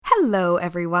Hello,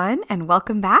 everyone, and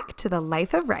welcome back to the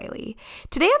Life of Riley.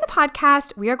 Today on the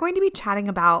podcast, we are going to be chatting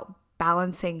about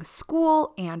balancing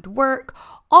school and work,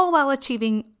 all while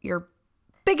achieving your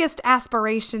biggest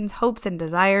aspirations, hopes and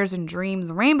desires and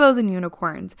dreams, rainbows and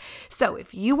unicorns. So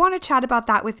if you want to chat about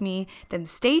that with me, then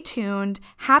stay tuned.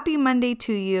 Happy Monday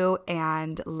to you,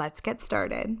 and let's get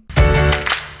started.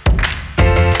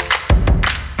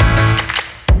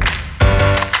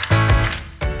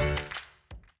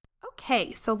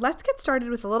 Okay, so let's get started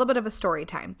with a little bit of a story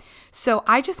time. So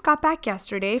I just got back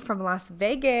yesterday from Las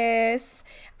Vegas.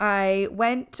 I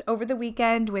went over the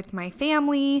weekend with my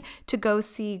family to go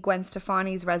see Gwen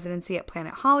Stefani's residency at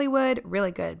Planet Hollywood.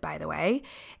 Really good, by the way.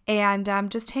 And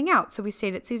just hang out. So we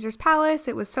stayed at Caesar's Palace.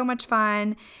 It was so much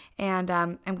fun, and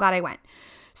I'm glad I went.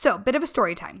 So, bit of a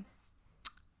story time.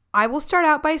 I will start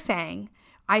out by saying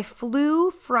I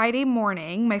flew Friday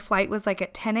morning. My flight was like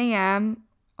at 10 a.m.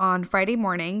 on Friday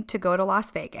morning to go to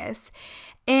Las Vegas.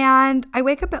 And I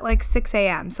wake up at like 6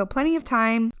 a.m. So plenty of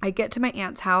time. I get to my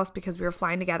aunt's house because we were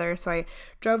flying together. So I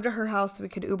drove to her house so we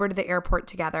could Uber to the airport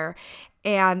together.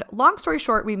 And long story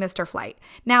short, we missed our flight.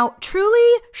 Now,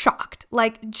 truly shocked,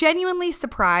 like genuinely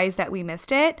surprised that we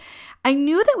missed it. I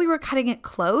knew that we were cutting it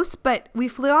close, but we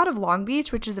flew out of Long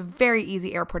Beach, which is a very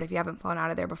easy airport if you haven't flown out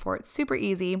of there before. It's super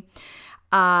easy.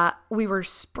 We were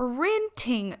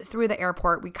sprinting through the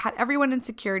airport. We cut everyone in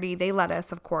security. They let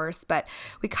us, of course, but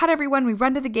we cut everyone. We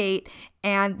run to the gate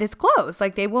and it's closed.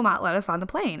 Like they will not let us on the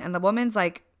plane. And the woman's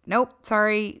like, nope,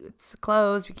 sorry, it's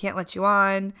closed. We can't let you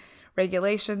on.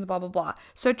 Regulations, blah, blah, blah.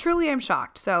 So truly I'm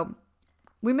shocked. So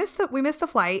we missed the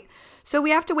flight. So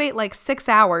we have to wait like 6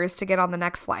 hours to get on the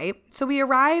next flight. So we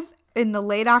arrive in the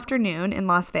late afternoon in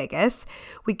Las Vegas.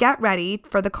 We get ready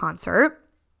for the concert.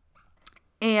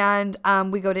 And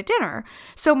we go to dinner.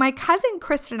 So my cousin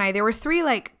Kristen and I, there were three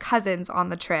like cousins on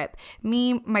the trip.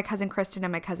 Me, my cousin Kristen,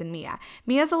 and my cousin Mia.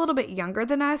 Mia's a little bit younger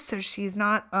than us, so she's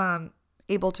not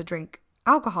able to drink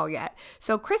alcohol yet.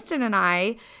 So Kristen and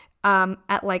I,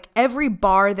 at like every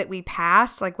bar that we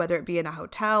passed, like whether it be in a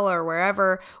hotel or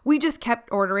wherever, we just kept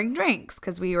ordering drinks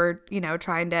because we were,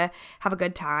 trying to have a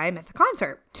good time at the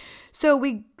concert. So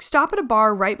we stop at a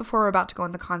bar right before we're about to go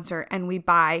on the concert and we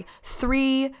buy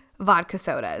 3 vodka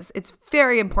sodas. It's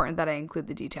very important that I include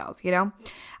the details,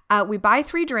 We buy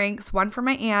 3 drinks, one for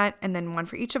my aunt and then one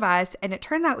for each of us. And it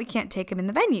turns out we can't take them in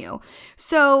the venue.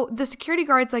 So the security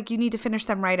guard's like, you need to finish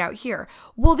them right out here.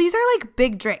 Well, these are like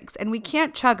big drinks and we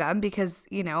can't chug them because,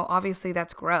 obviously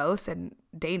that's gross and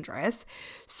dangerous.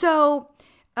 So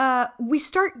we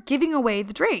start giving away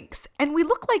the drinks and we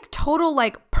look like total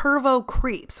like pervo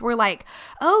creeps. We're like,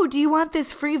 oh, do you want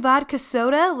this free vodka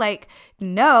soda? Like,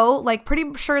 no, like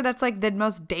pretty sure that's like the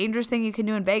most dangerous thing you can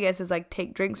do in Vegas is like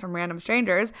take drinks from random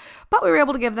strangers, but we were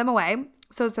able to give them away.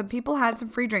 So some people had some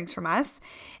free drinks from us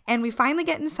and we finally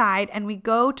get inside and we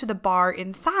go to the bar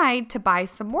inside to buy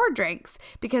some more drinks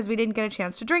because we didn't get a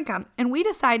chance to drink them. And we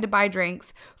decide to buy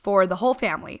drinks for the whole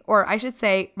family, or I should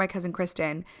say my cousin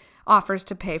Kristen offers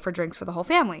to pay for drinks for the whole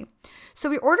family. So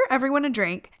we order everyone a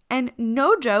drink and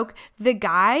no joke, the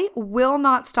guy will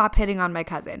not stop hitting on my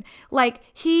cousin. Like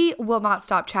he will not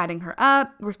stop chatting her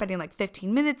up. We're spending like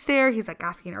 15 minutes there. He's like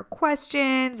asking her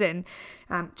questions and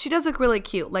she does look really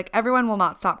cute. Like everyone will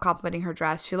not stop complimenting her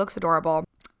dress. She looks adorable.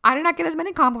 I did not get as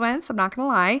many compliments, I'm not going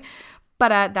to lie,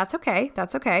 but that's okay.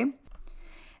 That's okay.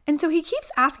 And so he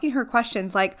keeps asking her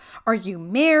questions like, are you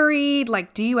married?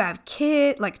 Like, do you have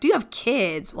kids? Like, do you have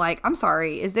kids? Like, I'm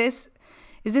sorry, is this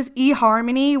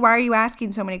eHarmony? Why are you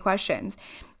asking so many questions?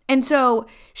 And so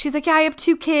she's like, yeah, I have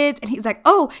 2 kids. And he's like,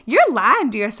 oh, you're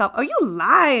lying to yourself. Oh, you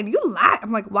lying.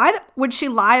 I'm like, why would she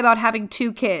lie about having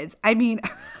 2 kids? I mean,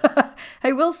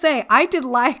 I will say I did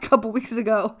lie a couple weeks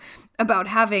ago about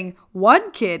having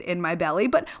 1 kid in my belly,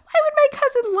 but why would my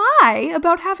cousin lie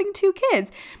about having 2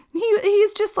 kids?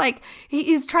 He's just like,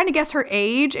 he's trying to guess her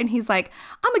age. And he's like,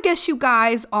 I'm gonna guess you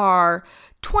guys are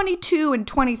 22 and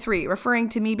 23, referring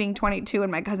to me being 22 and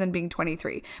my cousin being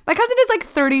 23. My cousin is like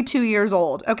 32 years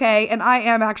old, okay? And I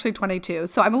am actually 22.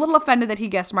 So I'm a little offended that he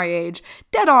guessed my age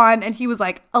dead on. And he was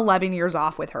like 11 years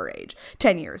off with her age.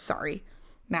 10 years, sorry.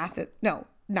 No,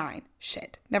 9.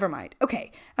 Shit. Never mind.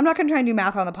 Okay. I'm not going to try and do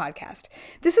math on the podcast.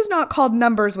 This is not called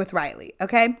Numbers with Riley,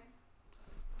 okay?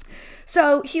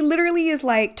 So he literally is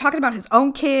like talking about his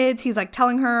own kids. He's like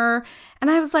telling her. And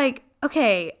I was like,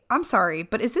 okay, I'm sorry,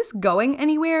 but is this going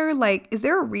anywhere? Like, is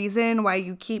there a reason why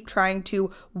you keep trying to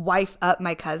wife up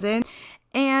my cousin?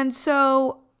 And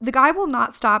so the guy will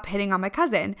not stop hitting on my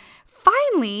cousin.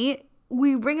 Finally,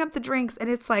 we bring up the drinks and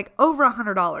it's like over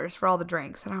 $100 for all the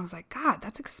drinks. And I was like, God,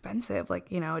 that's expensive. Like,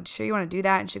 sure you want to do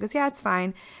that? And she goes, yeah, it's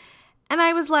fine. And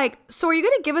I was like, so are you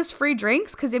going to give us free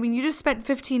drinks? Because, I mean, you just spent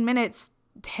 15 minutes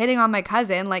hitting on my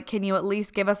cousin. Like, can you at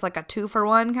least give us like a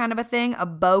 2-for-1 kind of a thing? A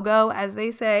BOGO, as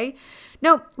they say.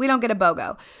 No, we don't get a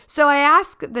BOGO. So I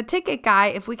asked the ticket guy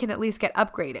if we can at least get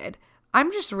upgraded.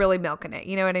 I'm just really milking it.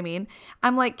 You know what I mean?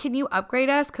 I'm like, can you upgrade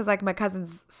us? Because like my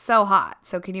cousin's so hot.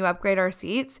 So can you upgrade our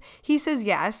seats? He says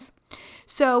yes.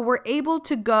 So we're able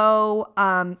to go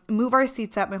move our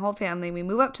seats up, my whole family. We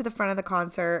move up to the front of the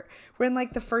concert. We're in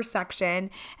like the first section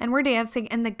and we're dancing.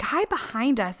 And the guy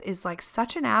behind us is like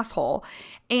such an asshole.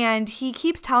 And he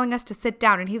keeps telling us to sit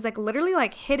down. And he's like literally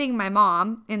like hitting my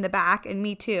mom in the back and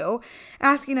me too,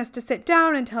 asking us to sit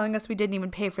down and telling us we didn't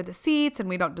even pay for the seats and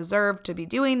we don't deserve to be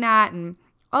doing that and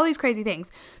all these crazy things.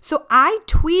 So I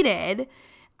tweeted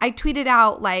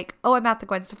out like, oh, I'm at the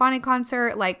Gwen Stefani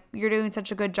concert. Like, you're doing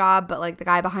such a good job, but like the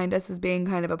guy behind us is being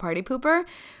kind of a party pooper.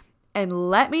 And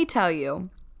let me tell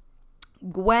you,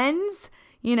 Gwen's,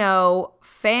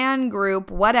 fan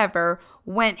group, whatever,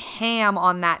 went ham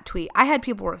on that tweet. I had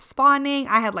people responding.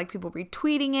 I had like people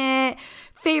retweeting it,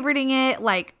 favoriting it.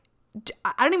 Like,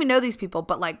 I don't even know these people,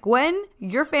 but like, Gwen,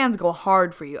 your fans go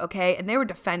hard for you, okay? And they were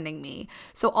defending me.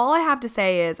 So all I have to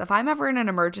say is if I'm ever in an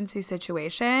emergency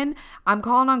situation, I'm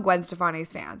calling on Gwen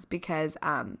Stefani's fans because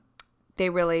they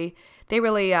really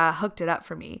hooked it up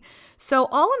for me. So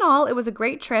all in all, it was a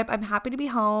great trip. I'm happy to be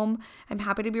home. I'm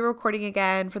happy to be recording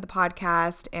again for the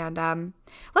podcast. And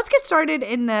let's get started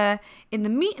in the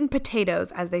meat and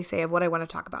potatoes, as they say, of what I want to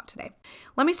talk about today.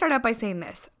 Let me start out by saying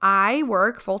this. I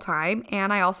work full time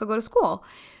and I also go to school.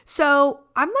 So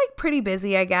I'm like pretty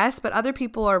busy, I guess, but other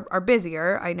people are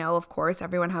busier. I know, of course,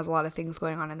 everyone has a lot of things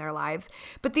going on in their lives.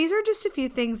 But these are just a few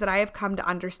things that I have come to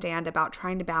understand about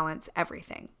trying to balance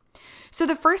everything. So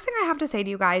the first thing I have to say to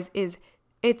you guys is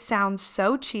it sounds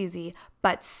so cheesy,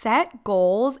 but set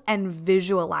goals and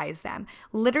visualize them.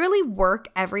 Literally work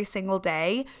every single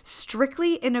day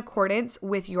strictly in accordance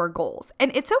with your goals.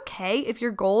 And it's okay if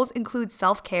your goals include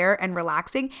self-care and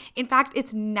relaxing. In fact,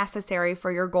 it's necessary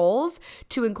for your goals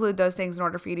to include those things in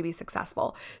order for you to be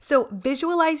successful. So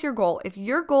visualize your goal. If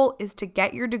your goal is to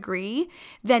get your degree,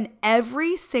 then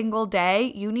every single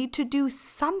day you need to do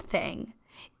something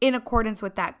in accordance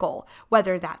with that goal,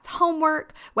 whether that's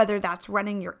homework, whether that's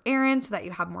running your errands so that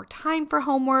you have more time for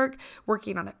homework,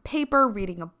 working on a paper,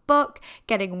 reading a book,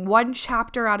 getting one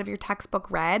chapter out of your textbook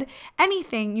read,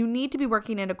 anything, you need to be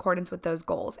working in accordance with those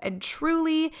goals. And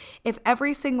truly, if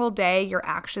every single day your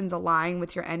actions align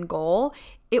with your end goal,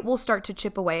 it will start to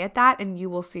chip away at that and you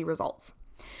will see results.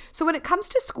 So when it comes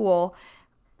to school,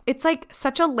 it's like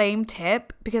such a lame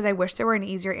tip because I wish there were an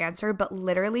easier answer, but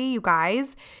literally, you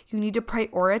guys, you need to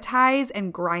prioritize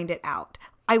and grind it out.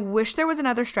 I wish there was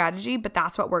another strategy, but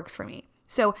that's what works for me.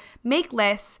 So make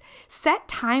lists, set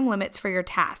time limits for your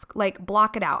task, like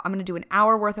block it out. I'm going to do an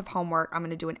hour worth of homework. I'm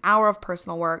going to do an hour of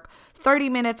personal work, 30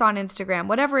 minutes on Instagram,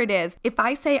 whatever it is. If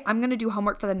I say I'm going to do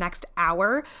homework for the next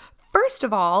hour, first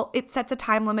of all, it sets a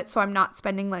time limit so I'm not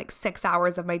spending like 6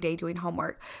 hours of my day doing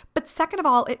homework. But second of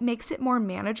all, it makes it more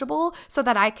manageable so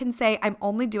that I can say I'm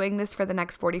only doing this for the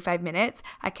next 45 minutes.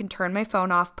 I can turn my phone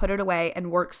off, put it away,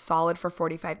 and work solid for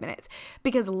 45 minutes.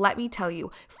 Because let me tell you,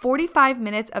 45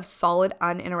 minutes of solid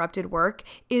uninterrupted work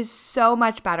is so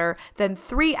much better than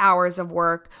 3 hours of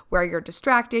work where you're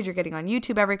distracted, you're getting on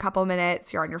YouTube every couple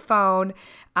minutes, you're on your phone.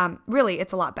 Really,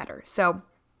 it's a lot better. So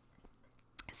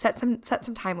set some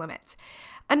time limits.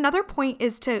 Another point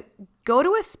is to go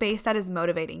to a space that is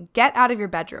motivating. Get out of your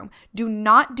bedroom. Do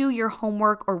not do your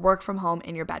homework or work from home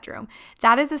in your bedroom.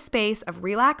 That is a space of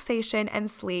relaxation and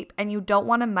sleep, and you don't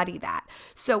want to muddy that.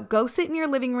 So go sit in your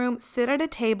living room, sit at a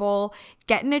table,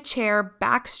 get in a chair,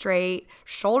 back straight,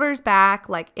 shoulders back,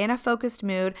 like in a focused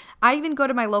mood. I even go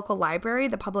to my local library.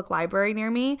 The public library near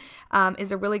me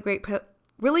is a really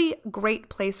great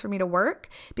place for me to work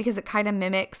because it kind of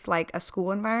mimics like a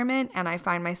school environment, and I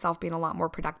find myself being a lot more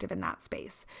productive in that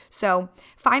space. So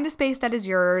find a space that is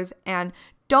yours and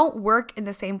don't work in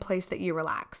the same place that you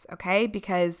relax, okay?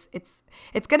 Because it's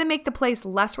going to make the place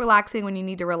less relaxing when you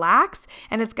need to relax,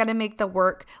 and it's going to make the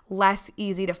work less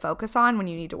easy to focus on when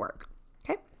you need to work,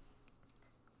 okay?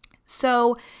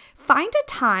 So find a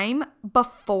time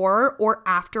before or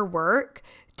after work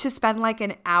to spend like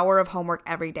an hour of homework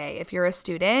every day. If you're a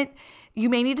student, you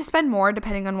may need to spend more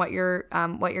depending on what you're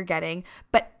getting,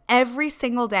 but every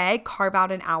single day, carve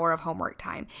out an hour of homework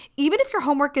time. Even if your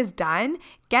homework is done,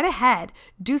 get ahead,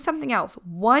 do something else.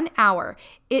 1 hour.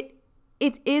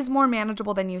 it is more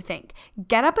manageable than you think.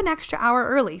 Get up an extra hour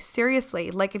early.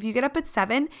 Seriously. Like if you get up at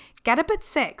 7, get up at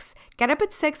 6. Get up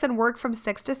at 6 and work from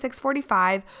 6 to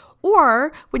 6:45.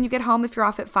 Or when you get home, if you're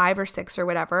off at 5 or 6 or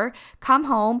whatever, come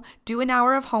home, do an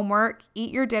hour of homework,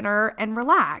 eat your dinner, and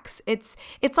relax. It's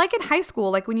like in high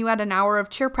school, like when you had an hour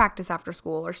of cheer practice after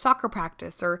school, or soccer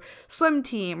practice, or swim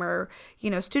team, or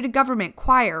student government,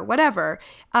 choir, whatever.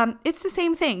 It's the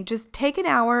same thing. Just take an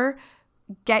hour,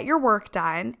 get your work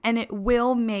done, and it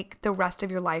will make the rest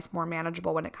of your life more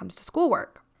manageable when it comes to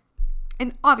schoolwork.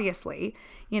 And obviously,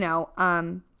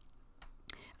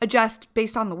 adjust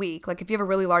based on the week. Like if you have a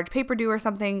really large paper due or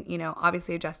something,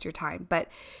 obviously adjust your time, but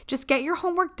just get your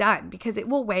homework done because it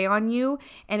will weigh on you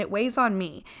and it weighs on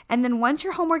me. And then once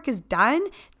your homework is done,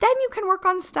 then you can work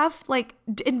on stuff like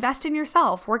invest in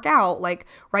yourself, work out, like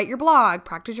write your blog,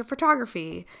 practice your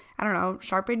photography, I don't know,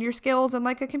 sharpen your skills in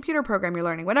like a computer program you're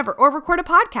learning, whatever, or record a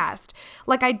podcast.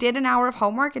 Like I did an hour of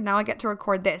homework and now I get to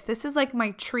record this. This is like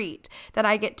my treat that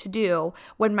I get to do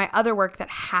when my other work that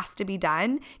has to be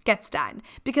done gets done.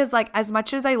 Because like as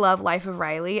much as I love Life of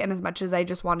Riley and as much as I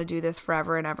just want to do this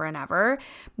forever and ever and ever,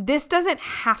 this doesn't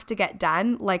have to get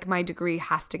done like my degree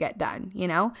has to get done,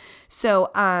 So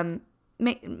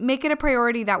make it a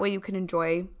priority. That way you can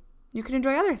enjoy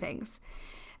other things.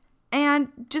 And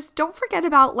just don't forget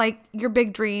about like your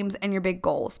big dreams and your big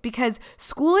goals because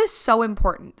school is so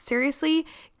important. Seriously,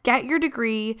 get your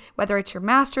degree, whether it's your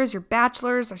master's, your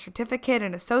bachelor's, a certificate,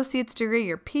 an associate's degree,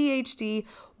 your PhD,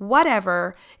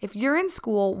 whatever. If you're in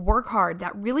school, work hard.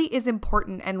 That really is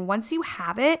important. And once you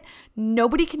have it,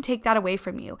 nobody can take that away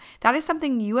from you. That is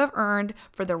something you have earned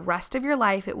for the rest of your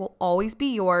life. It will always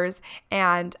be yours.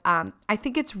 And I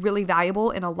think it's really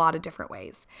valuable in a lot of different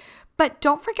ways. But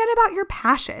don't forget about your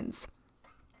passions.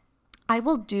 I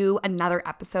will do another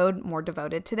episode more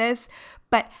devoted to this,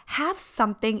 but have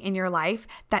something in your life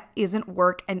that isn't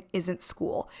work and isn't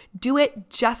school. Do it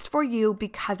just for you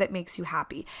because it makes you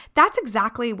happy. That's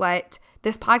exactly what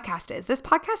this podcast is. This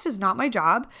podcast is not my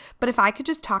job, but if I could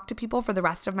just talk to people for the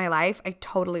rest of my life, I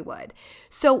totally would.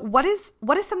 So what is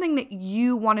something that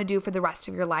you want to do for the rest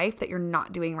of your life that you're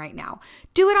not doing right now?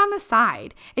 Do it on the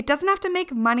side. It doesn't have to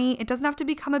make money. It doesn't have to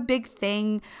become a big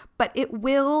thing, but it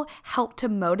will help to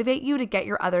motivate you to get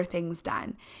your other things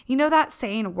done. You know that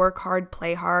saying, work hard,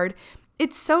 play hard?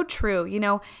 It's so true.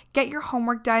 Get your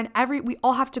homework done. We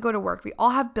all have to go to work. We all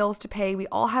have bills to pay. We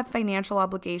all have financial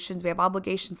obligations. We have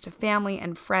obligations to family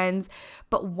and friends.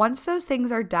 But once those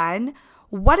things are done,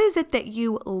 what is it that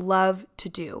you love to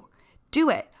do? Do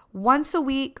it once a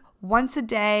week, once a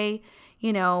day.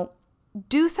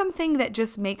 Do something that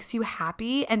just makes you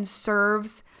happy and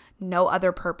serves no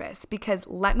other purpose, because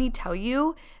let me tell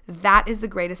you, that is the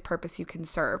greatest purpose you can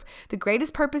serve. The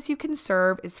greatest purpose you can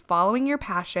serve is following your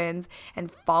passions and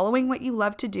following what you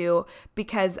love to do,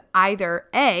 because either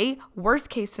A, worst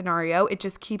case scenario, it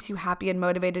just keeps you happy and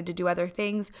motivated to do other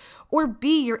things, or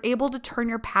B, you're able to turn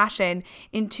your passion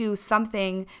into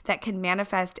something that can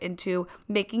manifest into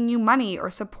making you money or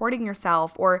supporting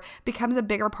yourself or becomes a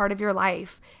bigger part of your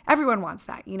life. Everyone wants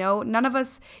that, none of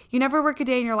us, you never work a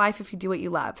day in your life if you do what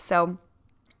you love. So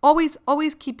always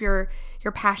keep your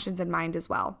passions in mind as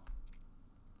well.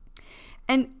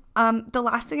 And the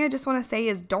last thing I just want to say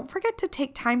is don't forget to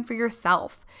take time for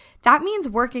yourself. That means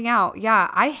working out.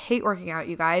 Yeah, I hate working out,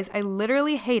 you guys. I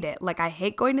literally hate it. Like I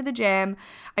hate going to the gym.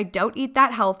 I don't eat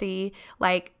that healthy.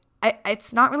 Like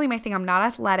it's not really my thing. I'm not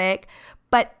athletic,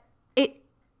 but it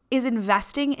is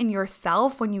investing in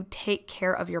yourself when you take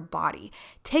care of your body.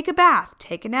 Take a bath,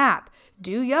 take a nap,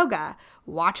 do yoga,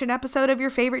 watch an episode of your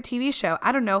favorite TV show.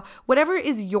 I don't know, whatever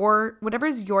is your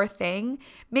thing,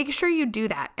 make sure you do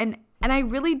that. And I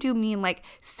really do mean like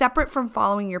separate from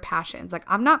following your passions. Like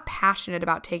I'm not passionate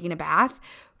about taking a bath.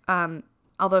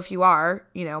 Although if you are,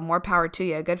 more power to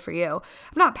you, good for you.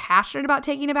 I'm not passionate about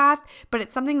taking a bath, but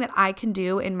it's something that I can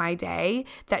do in my day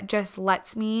that just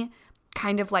lets me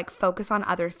kind of like focus on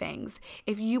other things.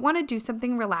 If you want to do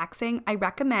something relaxing, I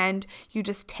recommend you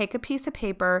just take a piece of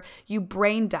paper, you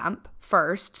brain dump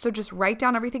first. So just write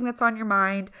down everything that's on your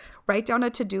mind, write down a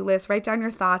to-do list, write down your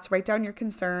thoughts, write down your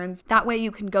concerns. That way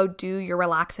you can go do your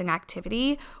relaxing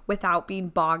activity without being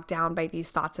bogged down by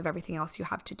these thoughts of everything else you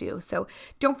have to do. So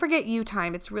don't forget you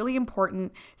time. It's really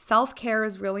important. Self-care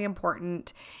is really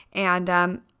important.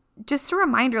 And just a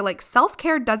reminder, like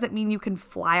self-care doesn't mean you can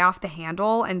fly off the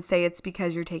handle and say it's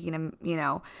because you're taking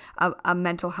a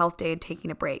mental health day and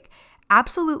taking a break.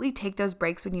 Absolutely take those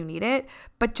breaks when you need it,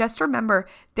 but just remember,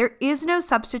 there is no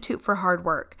substitute for hard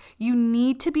work. You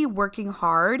need to be working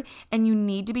hard and you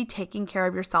need to be taking care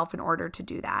of yourself in order to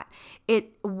do that.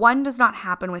 One does not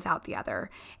happen without the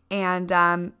other.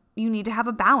 And you need to have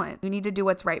a balance. You need to do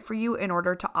what's right for you in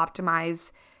order to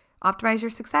optimize your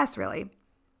success, really.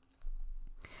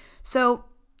 So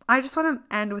I just want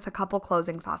to end with a couple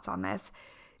closing thoughts on this.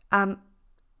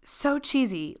 So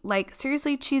cheesy, like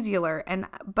seriously cheesy alert.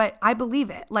 But I believe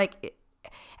it.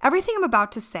 Everything I'm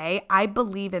about to say, I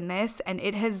believe in this, and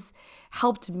it has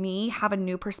helped me have a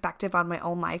new perspective on my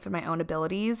own life and my own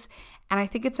abilities. And I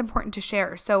think it's important to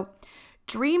share. So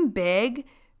dream big,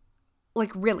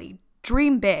 really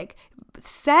dream big.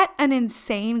 Set an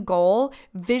insane goal,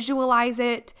 visualize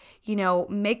it,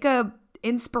 make a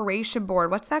inspiration board.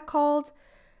 What's that called?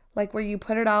 Where you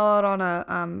put it out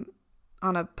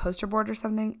on a poster board or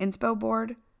something, inspo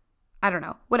board. I don't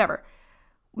know, whatever.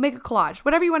 Make a collage,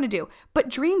 whatever you want to do, but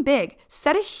dream big,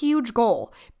 set a huge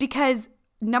goal, because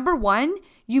number one,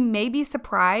 you may be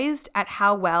surprised at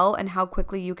how well and how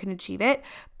quickly you can achieve it.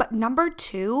 But number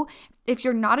two, if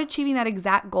you're not achieving that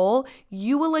exact goal,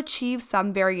 you will achieve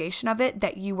some variation of it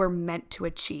that you were meant to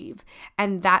achieve.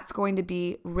 And that's going to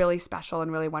be really special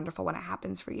and really wonderful when it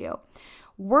happens for you.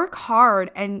 Work hard,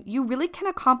 and you really can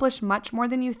accomplish much more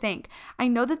than you think. I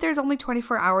know that there's only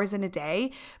 24 hours in a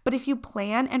day, but if you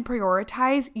plan and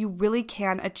prioritize, you really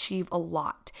can achieve a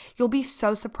lot. You'll be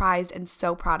so surprised and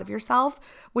so proud of yourself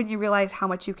when you realize how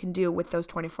much you can do with those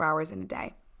 24 hours in a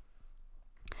day.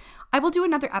 I will do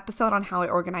another episode on how I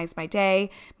organize my day,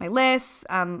 my lists,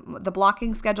 the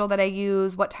blocking schedule that I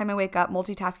use, what time I wake up,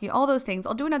 multitasking, all those things.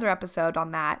 I'll do another episode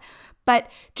on that. But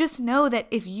just know that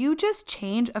if you just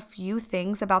change a few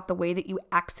things about the way that you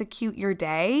execute your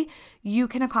day, you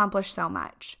can accomplish so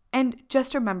much. And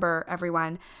just remember,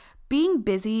 everyone, being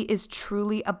busy is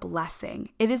truly a blessing.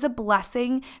 It is a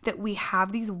blessing that we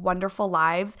have these wonderful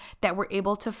lives that we're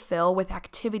able to fill with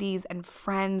activities and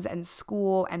friends and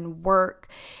school and work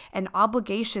and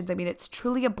obligations. I mean, it's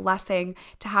truly a blessing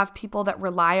to have people that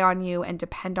rely on you and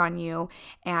depend on you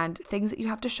and things that you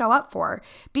have to show up for.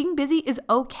 Being busy is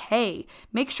okay.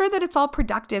 Make sure that it's all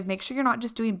productive. Make sure you're not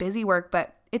just doing busy work,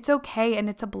 but it's okay, and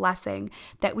it's a blessing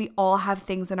that we all have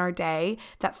things in our day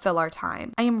that fill our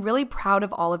time. I am really proud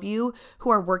of all of you who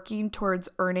are working towards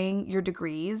earning your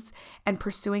degrees and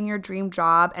pursuing your dream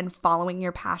job and following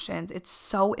your passions. It's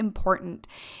so important.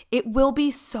 It will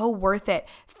be so worth it.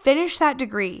 Finish that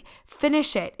degree.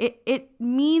 Finish it. It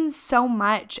means so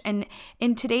much. And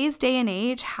in today's day and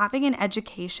age, having an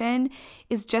education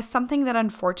is just something that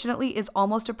unfortunately is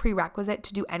almost a prerequisite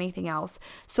to do anything else.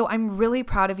 So I'm really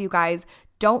proud of you guys.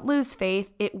 Don't lose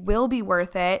faith. It will be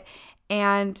worth it,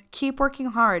 and keep working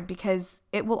hard because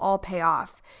it will all pay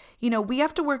off. We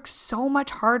have to work so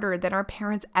much harder than our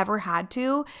parents ever had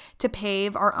to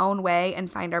pave our own way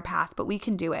and find our path, but we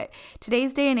can do it.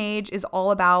 Today's day and age is all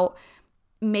about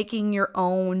making your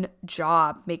own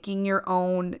job, making your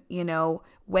own,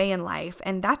 way in life.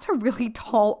 And that's a really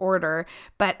tall order,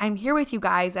 but I'm here with you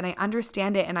guys and I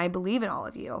understand it and I believe in all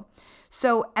of you.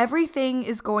 So everything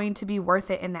is going to be worth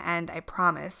it in the end, I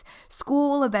promise. School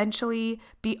will eventually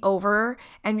be over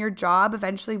and your job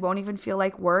eventually won't even feel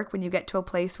like work when you get to a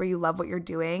place where you love what you're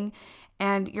doing.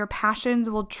 And your passions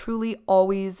will truly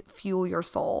always fuel your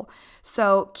soul.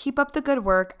 So keep up the good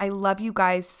work. I love you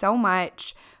guys so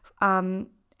much. And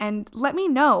let me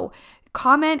know.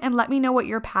 Comment and let me know what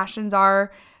your passions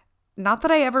are. Not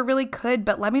that I ever really could,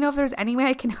 but let me know if there's any way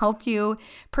I can help you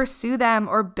pursue them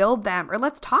or build them, or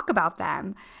let's talk about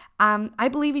them. I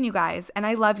believe in you guys and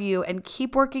I love you, and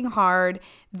keep working hard.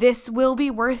 This will be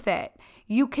worth it.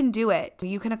 You can do it.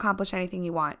 You can accomplish anything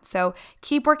you want. So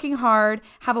keep working hard.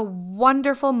 Have a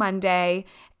wonderful Monday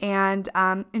and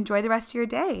enjoy the rest of your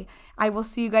day. I will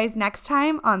see you guys next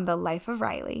time on The Life of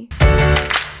Riley.